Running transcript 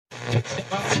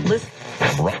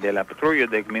De la patrulla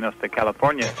de Caminos de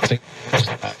California.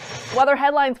 Weather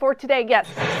headlines for today, yes.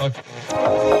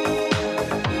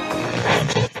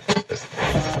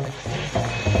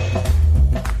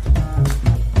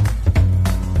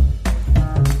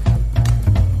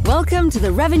 Welcome to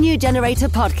the Revenue Generator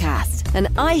Podcast, an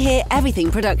I Hear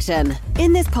Everything production.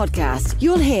 In this podcast,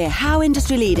 you'll hear how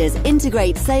industry leaders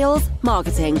integrate sales,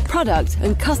 marketing, product,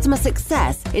 and customer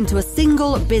success into a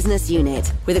single business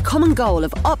unit with a common goal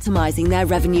of optimizing their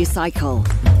revenue cycle.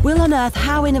 We'll unearth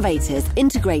how innovators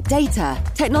integrate data,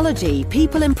 technology,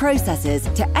 people, and processes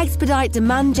to expedite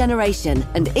demand generation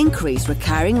and increase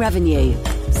recurring revenue.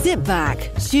 Sit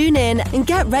back, tune in, and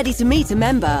get ready to meet a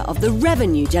member of the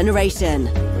revenue generation.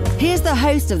 Here's the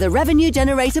host of the Revenue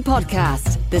Generator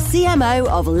Podcast, the CMO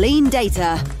of Lean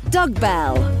Data, Doug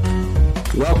Bell.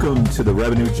 Welcome to the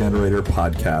Revenue Generator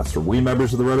Podcast, where we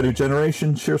members of the Revenue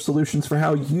Generation share solutions for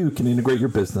how you can integrate your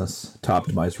business to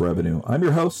optimize revenue. I'm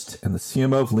your host and the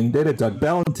CMO of Lean Data, Doug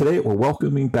Bell, and today we're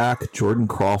welcoming back Jordan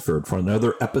Crawford for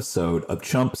another episode of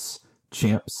Chumps,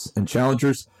 Champs, and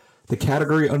Challengers. The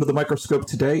category under the microscope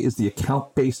today is the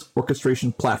Account-Based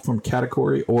Orchestration Platform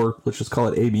category, or let's just call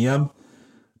it ABM.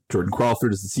 Jordan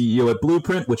Crawford is the CEO at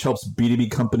Blueprint, which helps B2B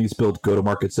companies build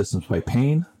go-to-market systems by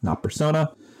pain, not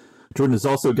persona. Jordan is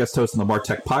also a guest host on the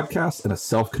MarTech podcast and a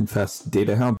self-confessed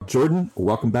data hound. Jordan,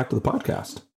 welcome back to the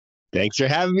podcast. Thanks for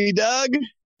having me, Doug.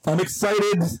 I'm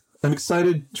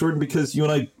excited, Jordan, because you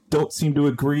and I don't seem to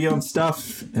agree on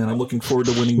stuff, and I'm looking forward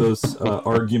to winning those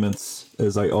arguments,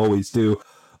 as I always do.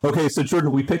 Okay, so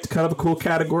Jordan, we picked kind of a cool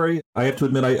category. I have to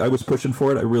admit, I was pushing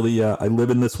for it. I really, I live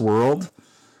in this world.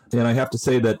 And I have to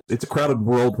say that it's a crowded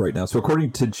world right now. So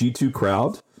according to G2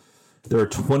 Crowd, there are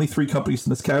 23 companies in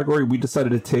this category. We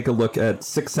decided to take a look at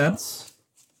 6sense,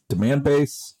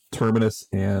 Demandbase, Terminus,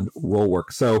 and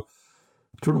Rollwork. So,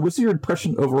 Jordan, what's your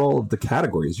impression overall of the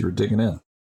categories you were digging in?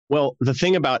 Well, the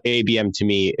thing about ABM to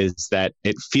me is that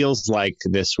it feels like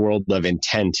this world of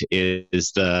intent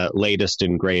is the latest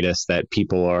and greatest that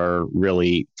people are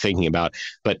really thinking about.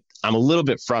 But I'm a little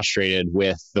bit frustrated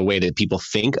with the way that people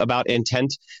think about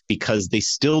intent because they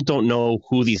still don't know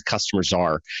who these customers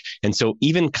are. And so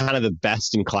even kind of the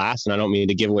best in class, and I don't mean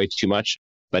to give away too much,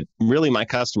 but really my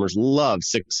customers love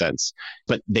 6sense,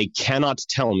 but they cannot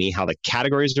tell me how the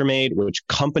categories are made, which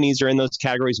companies are in those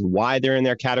categories, why they're in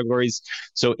their categories.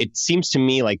 So it seems to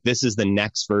me like this is the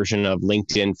next version of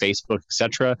LinkedIn, Facebook,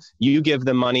 etc. You give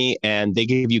them money and they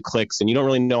give you clicks and you don't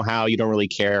really know how, you don't really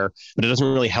care, but it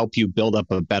doesn't really help you build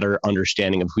up a better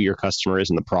understanding of who your customer is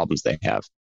and the problems they have.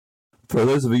 For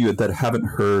those of you that haven't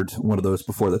heard one of those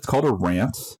before, that's called a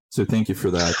rant. So thank you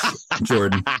for that,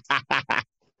 Jordan.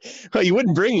 Well, you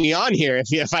wouldn't bring me on here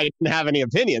if I didn't have any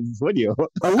opinions, would you?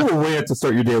 A little rant to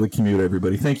start your daily commute,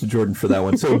 everybody. Thank you, Jordan, for that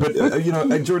one. So, but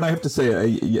Jordan, I have to say,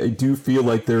 I do feel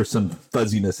like there's some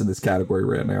fuzziness in this category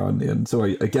right now, and so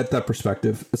I get that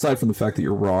perspective. Aside from the fact that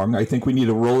you're wrong, I think we need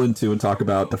to roll into and talk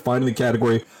about defining the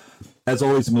category. As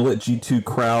always, I'm going to let G2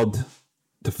 Crowd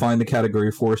define the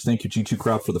category for us. Thank you, G2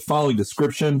 Crowd, for the following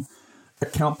description.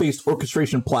 Account-based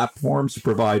orchestration platforms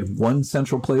provide one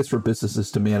central place for businesses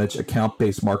to manage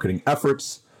account-based marketing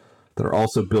efforts that are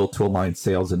also built to align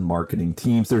sales and marketing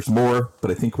teams. There's more, but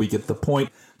I think we get the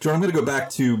point. John, I'm going to go back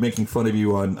to making fun of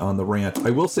you on the rant. I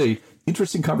will say,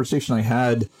 interesting conversation I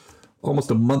had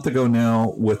almost a month ago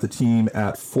now with the team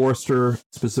at Forrester,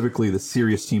 specifically the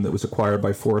Sirius team that was acquired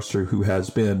by Forrester, who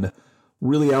has been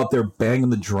really out there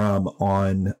banging the drum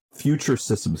on future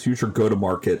systems, future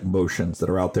go-to-market motions that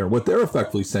are out there. What they're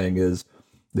effectively saying is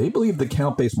they believe the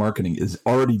account-based marketing is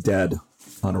already dead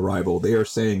on arrival. They are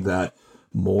saying that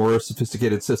more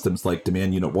sophisticated systems like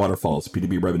demand unit waterfalls,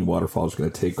 B2B revenue waterfalls, are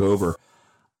going to take over.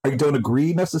 I don't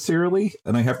agree necessarily,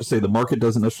 and I have to say the market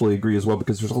doesn't necessarily agree as well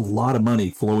because there's a lot of money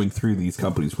flowing through these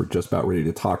companies we're just about ready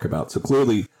to talk about. So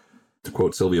clearly, to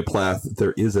quote Sylvia Plath,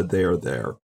 there is a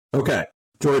there. Okay,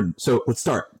 Jordan, so let's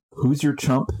start. Who's your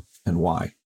chump and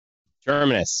why?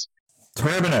 Terminus.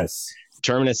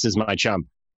 Terminus is my chump.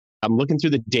 I'm looking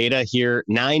through the data here.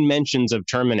 9 mentions of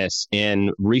Terminus in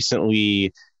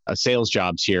recently sales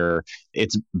jobs here.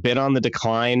 It's been on the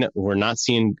decline. We're not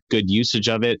seeing good usage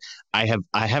of it. I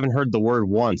haven't heard the word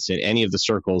once in any of the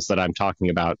circles that I'm talking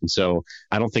about. And so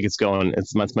I don't think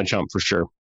that's my chump for sure.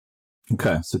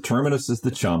 Okay. So Terminus is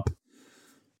the chump.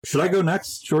 Should I go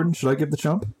next, Jordan? Should I give the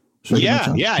chump?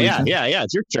 Yeah.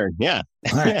 It's your turn. Yeah.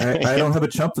 I don't have a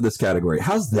chump for this category.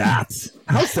 How's that?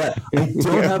 I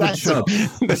don't have a chump.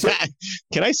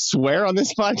 Can I swear on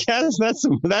this podcast?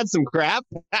 That's some crap.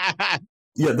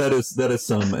 Yeah, that is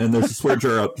some. And there's a swear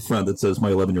jar out front that says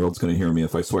my 11-year-old's going to hear me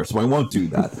if I swear. So I won't do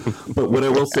that. But what I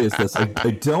will say is this. I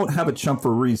don't have a chump for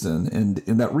a reason. And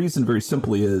that reason very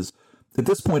simply is, at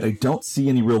this point, I don't see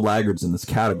any real laggards in this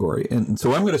category. And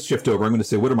so I'm going to shift over. I'm going to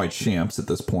say, what are my champs at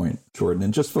this point, Jordan?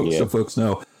 And just so folks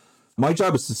know, my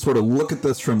job is to sort of look at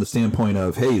this from the standpoint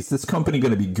of, hey, is this company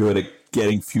going to be good at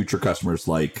getting future customers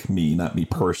like me, not me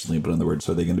personally, but in other words,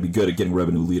 are they going to be good at getting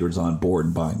revenue leaders on board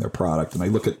and buying their product? And I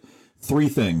look at three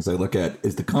things. I look at,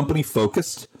 is the company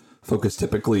focused? Focus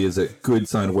typically is a good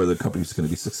sign of whether the company's going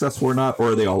to be successful or not, or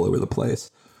are they all over the place?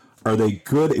 Are they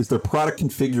good? Is their product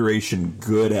configuration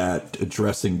good at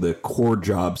addressing the core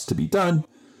jobs to be done?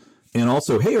 And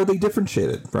also, hey, are they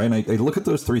differentiated, right? And I look at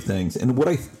those three things. And what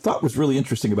I thought was really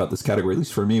interesting about this category, at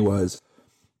least for me, was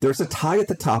there's a tie at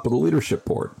the top of the leadership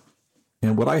board.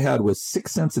 And what I had was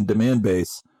 6 Sense and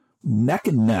Demandbase neck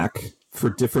and neck for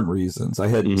different reasons. I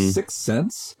had 6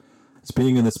 Sense as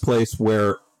being in this place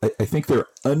where I think they're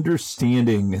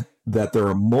understanding that there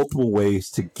are multiple ways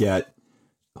to get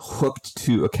hooked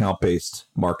to account-based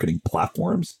marketing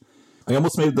platforms. I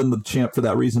almost made them the champ for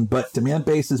that reason, but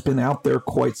Demandbase has been out there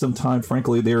quite some time.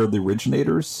 Frankly, they're the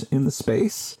originators in the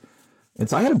space. And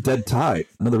so I had them dead tight.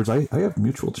 In other words, I have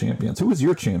mutual champions. Who was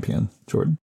your champion,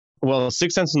 Jordan? Well,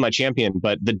 6 Sense is my champion,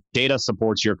 but the data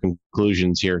supports your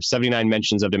conclusions here. 79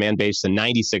 mentions of Demandbase and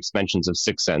 96 mentions of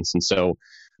 6 Sense. And so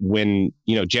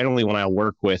generally when I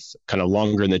work with kind of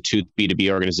longer in the tooth B2B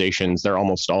organizations, they're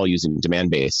almost all using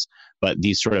Demandbase. But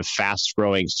these sort of fast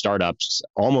growing startups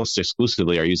almost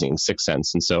exclusively are using 6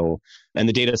 Sense. And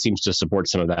the data seems to support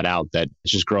some of that out, that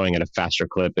it's just growing at a faster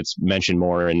clip. It's mentioned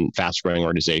more in fast growing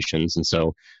organizations. And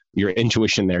so your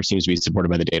intuition there seems to be supported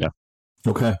by the data.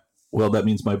 Okay. Well, that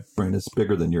means my brain is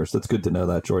bigger than yours. That's good to know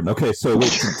that, Jordan. Okay, so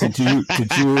wait, did you,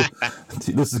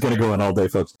 this is going to go on all day,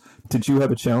 folks. Did you have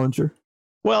a challenger?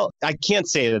 Well, I can't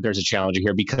say that there's a challenger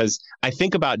here because I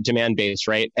think about Demandbase,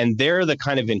 right? And they're the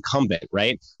kind of incumbent,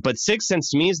 right? But 6 Sense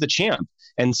to me is the champ.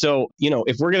 And so,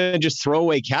 if we're going to just throw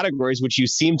away categories, which you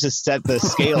seem to set the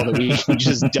scale that we can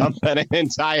just dump an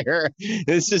entire,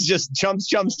 this is just chumps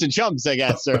to chumps, I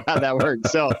guess, or how that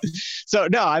works. So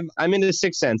no, I'm into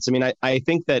 6 Sense. I mean, I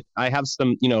think that I have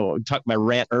some, talked my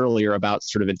rant earlier about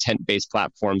sort of intent-based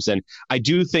platforms. And I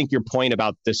do think your point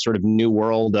about this sort of new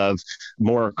world of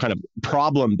more kind of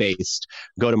problem-based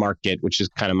go-to-market, which is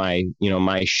kind of my,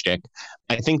 my shtick.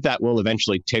 I think that will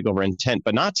eventually take over intent,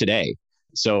 but not today.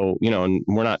 So, and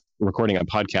we're not recording a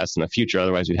podcast in the future.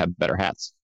 Otherwise, we'd have better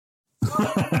hats.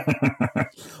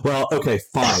 Well, okay,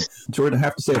 fine. Jordan, I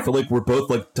have to say, I feel like we're both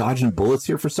like dodging bullets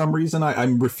here for some reason.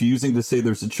 I'm refusing to say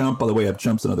there's a chump. By the way, I have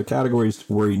chumps in other categories.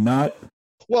 Worry not.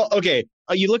 Well, okay.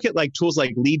 You look at like tools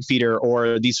like Lead Feeder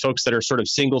or these folks that are sort of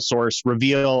single source,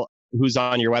 reveal who's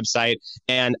on your website.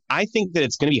 And I think that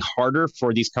it's going to be harder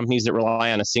for these companies that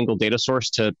rely on a single data source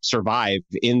to survive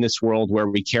in this world where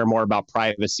we care more about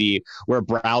privacy, where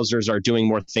browsers are doing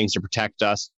more things to protect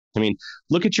us. I mean,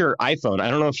 look at your iPhone. I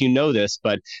don't know if you know this,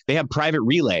 but they have private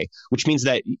relay, which means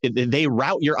that they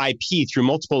route your IP through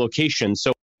multiple locations.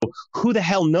 So who the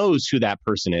hell knows who that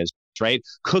person is? Right?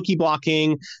 Cookie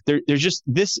blocking. There's just,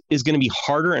 this is going to be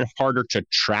harder and harder to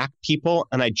track people.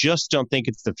 And I just don't think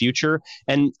it's the future.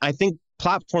 And I think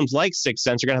platforms like 6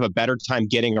 Sense are going to have a better time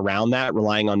getting around that,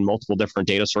 relying on multiple different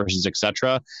data sources, et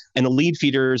cetera. And the lead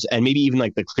feeders and maybe even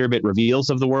like the Clearbit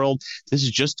reveals of the world, this is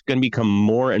just going to become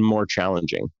more and more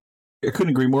challenging. I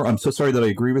couldn't agree more. I'm so sorry that I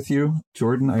agree with you,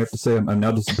 Jordan. I have to say I'm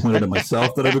now disappointed in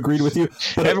myself that I've agreed with you.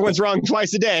 But everyone's wrong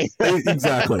twice a day.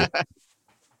 Exactly.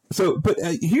 So, but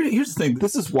here's the thing.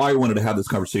 This is why I wanted to have this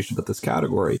conversation about this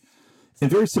category. And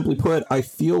very simply put, I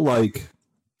feel like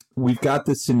we've got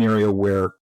this scenario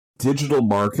where digital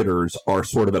marketers are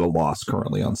sort of at a loss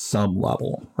currently on some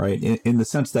level, right? In the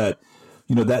sense that,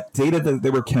 that data that they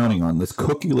were counting on, this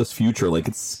cookieless future, like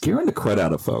it's scaring the crud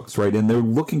out of folks, right? And they're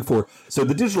looking for, so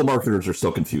the digital marketers are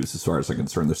still confused as far as I'm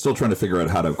concerned. They're still trying to figure out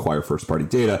how to acquire first-party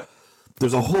data.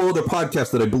 There's a whole other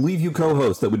podcast that I believe you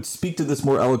co-host that would speak to this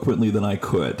more eloquently than I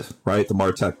could, right? The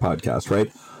MarTech podcast,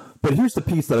 right? But here's the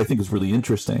piece that I think is really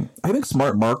interesting. I think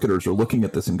smart marketers are looking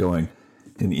at this and going,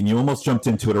 and you almost jumped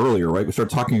into it earlier, right? We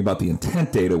started talking about the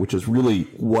intent data, which is really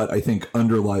what I think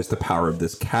underlies the power of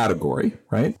this category,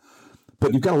 right?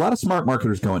 But you've got a lot of smart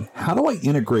marketers going, how do I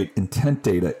integrate intent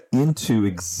data into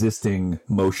existing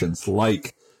motions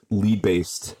like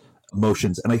lead-based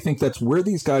motions? And I think that's where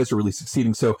these guys are really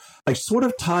succeeding. So I sort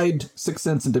of tied 6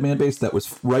 Sense and Demandbase. That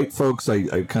was right, folks.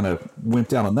 I kind of went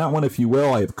down on that one, if you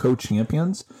will. I have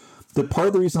co-champions. The part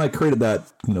of the reason I created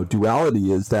that,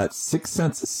 duality is that 6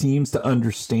 Sense seems to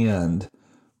understand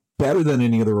better than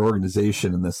any other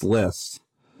organization in this list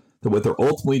that what they're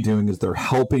ultimately doing is they're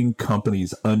helping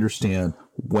companies understand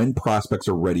when prospects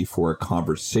are ready for a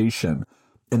conversation,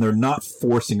 and they're not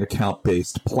forcing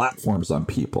account-based platforms on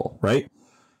people, right?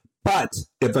 But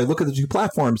if I look at the two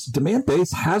platforms,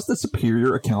 demand-based has the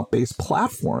superior account-based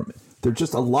platform. They're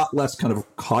just a lot less kind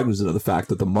of cognizant of the fact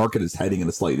that the market is heading in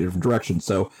a slightly different direction.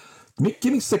 So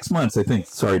give me 6 months, I think.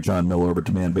 Sorry, John Miller over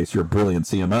demand-based. You're a brilliant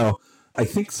CMO. I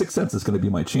think 6 cents is going to be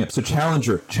my champ. So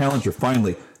Challenger,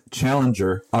 finally.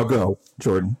 Challenger, I'll go.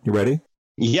 Jordan, you ready?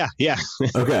 Yeah.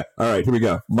 Okay, all right, here we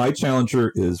go. My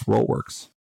Challenger is Rollworks.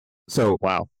 So,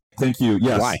 wow. Thank you.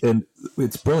 Yes, Why? And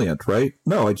it's brilliant, right?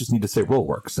 No, I just need to say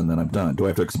Rollworks, and then I'm done. Do I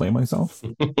have to explain myself?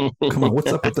 Come on,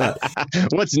 what's up with that?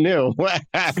 What's new? Yeah,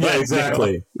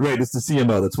 exactly. Right, it's the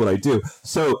CMO. That's what I do.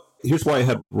 So here's why I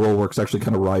had Rollworks actually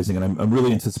kind of rising, and I'm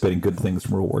really anticipating good things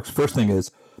from Rollworks. First thing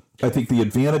is, I think the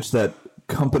advantage that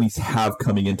companies have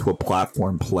coming into a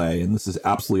platform play, and this is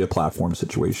absolutely a platform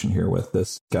situation here with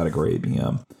this category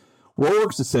ABM.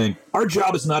 Rollworks is saying, our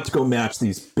job is not to go match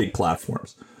these big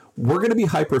platforms. We're going to be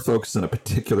hyper-focused in a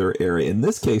particular area. In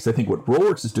this case, I think what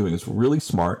Rollworks is doing is really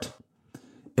smart,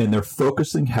 and they're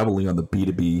focusing heavily on the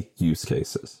B2B use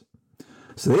cases.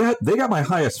 So they got my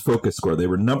highest focus score. They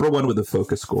were number one with the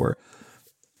focus score.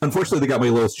 Unfortunately, they got my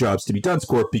lowest jobs to be done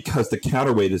score because the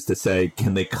counterweight is to say,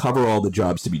 can they cover all the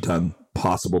jobs to be done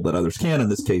possible that others can? In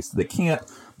this case, they can't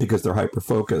because they're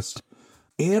hyper-focused.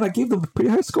 And I gave them a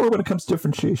pretty high score when it comes to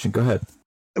differentiation. Go ahead.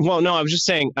 Well, no, I was just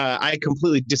saying I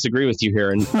completely disagree with you here.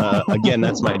 And again,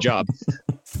 that's my job.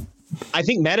 I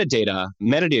think metadata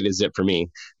is it for me,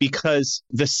 because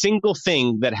the single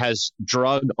thing that has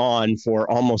drug on for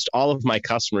almost all of my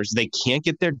customers, they can't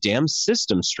get their damn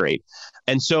system straight.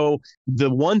 And so the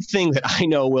one thing that I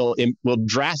know will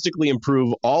drastically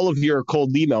improve all of your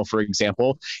cold email, for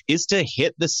example, is to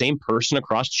hit the same person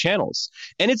across channels.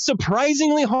 And it's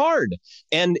surprisingly hard.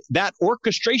 And that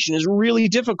orchestration is really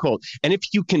difficult. And if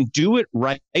you can do it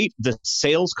right, the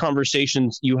sales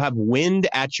conversations, you have wind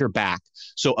at your back.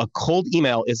 So a cold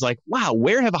email is like, wow,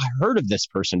 where have I heard of this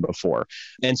person before?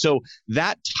 And so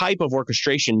that type of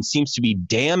orchestration seems to be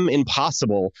damn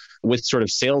impossible with sort of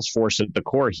Salesforce at the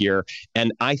core here.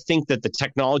 And I think that the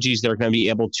technologies that are going to be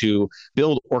able to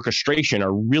build orchestration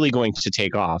are really going to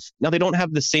take off. Now, they don't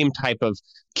have the same type of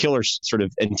killer sort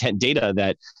of intent data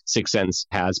that 6 Sense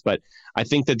has, but I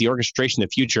think that the orchestration of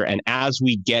the future, and as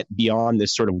we get beyond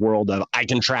this sort of world of I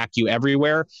can track you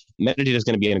everywhere, metadata is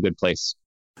going to be in a good place.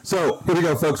 So here we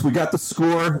go, folks. We got the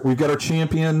score. We've got our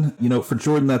champion. You know, for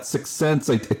Jordan, that's 6 Sense.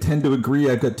 I tend to agree.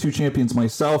 I've got two champions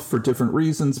myself for different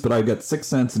reasons, but I've got 6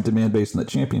 Sense and demand-based in the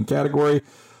champion category.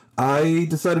 I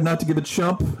decided not to give it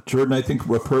Chump. Jordan, I think,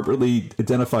 appropriately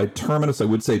identified Terminus. I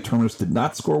would say Terminus did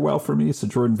not score well for me, so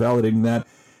Jordan validating that.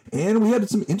 And we had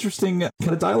some interesting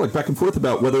kind of dialogue back and forth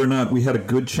about whether or not we had a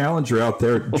good challenger out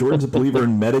there. Jordan's a believer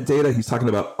in metadata. He's talking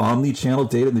about omni-channel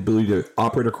data and the ability to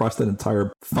operate across that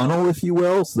entire funnel, if you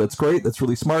will. So that's great. That's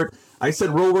really smart. I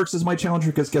said Rollworks is my challenger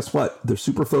because guess what? They're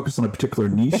super focused on a particular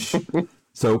niche.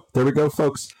 So there we go,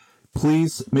 folks.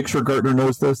 Please make sure Gartner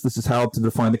knows this. This is how to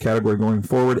define the category going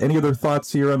forward. Any other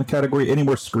thoughts here on the category? Any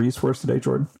more screes for us today,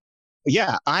 Jordan?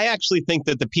 Yeah, I actually think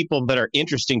that the people that are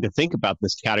interesting to think about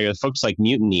this category are folks like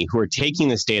Mutiny, who are taking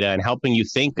this data and helping you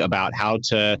think about how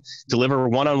to deliver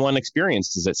one-on-one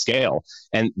experiences at scale.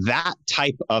 And that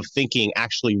type of thinking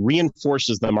actually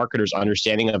reinforces the marketer's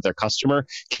understanding of their customer,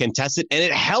 can test it, and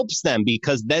it helps them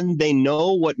because then they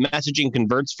know what messaging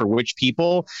converts for which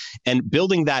people, and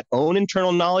building that own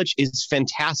internal knowledge is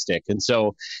fantastic. And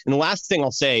so, and the last thing I'll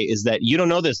say is that you don't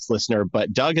know this, listener,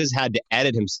 but Doug has had to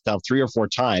edit himself 3 or 4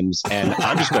 times. And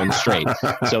I'm just going straight.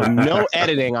 So no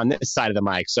editing on this side of the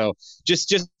mic. So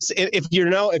just if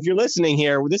you're listening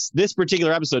here, this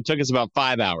particular episode took us about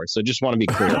 5 hours. So just want to be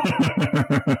clear.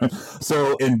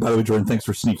 So, and by the way, Jordan, thanks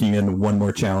for sneaking in one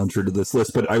more challenger to this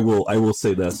list. But I will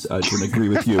say this, Jordan, agree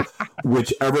with you.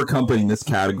 Whichever company in this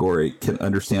category can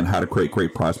understand how to create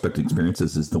great prospecting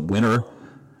experiences is the winner.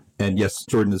 And yes,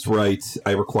 Jordan is right.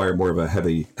 I require more of a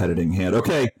heavy editing hand.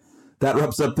 Okay. That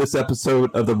wraps up this episode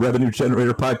of the Revenue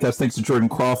Generator Podcast. Thanks to Jordan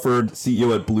Crawford,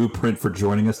 CEO at Blueprint, for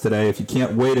joining us today. If you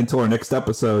can't wait until our next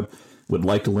episode, would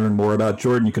like to learn more about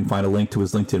Jordan, you can find a link to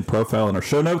his LinkedIn profile in our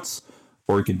show notes,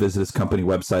 or you can visit his company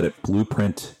website at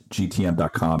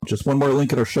blueprintgtm.com. Just one more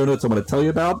link in our show notes I want to tell you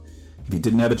about. If you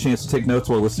didn't have a chance to take notes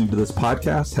while listening to this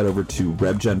podcast, head over to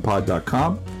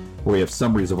revgenpod.com, where we have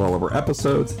summaries of all of our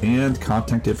episodes and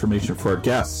contact information for our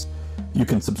guests. You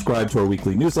can subscribe to our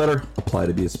weekly newsletter, apply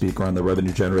to be a speaker on the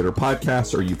Revenue Generator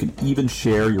Podcast, or you can even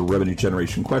share your revenue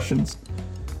generation questions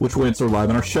which will answer live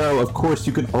on our show. Of course,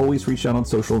 you can always reach out on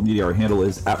social media. Our handle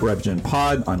is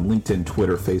 @RevGenPod on LinkedIn,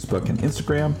 Twitter, Facebook, and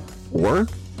Instagram. Or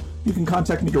you can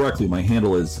contact me directly. My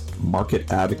handle is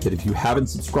Market Advocate. If you haven't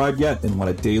subscribed yet and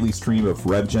want a daily stream of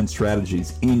RevGen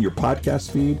strategies in your podcast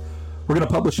feed, we're going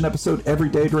to publish an episode every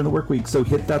day during the work week. So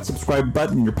hit that subscribe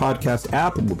button in your podcast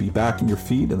app and we'll be back in your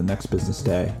feed in the next business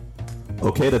day.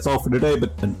 Okay, that's all for today.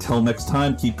 But until next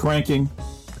time, keep cranking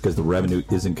because the revenue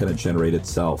isn't going to generate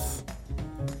itself.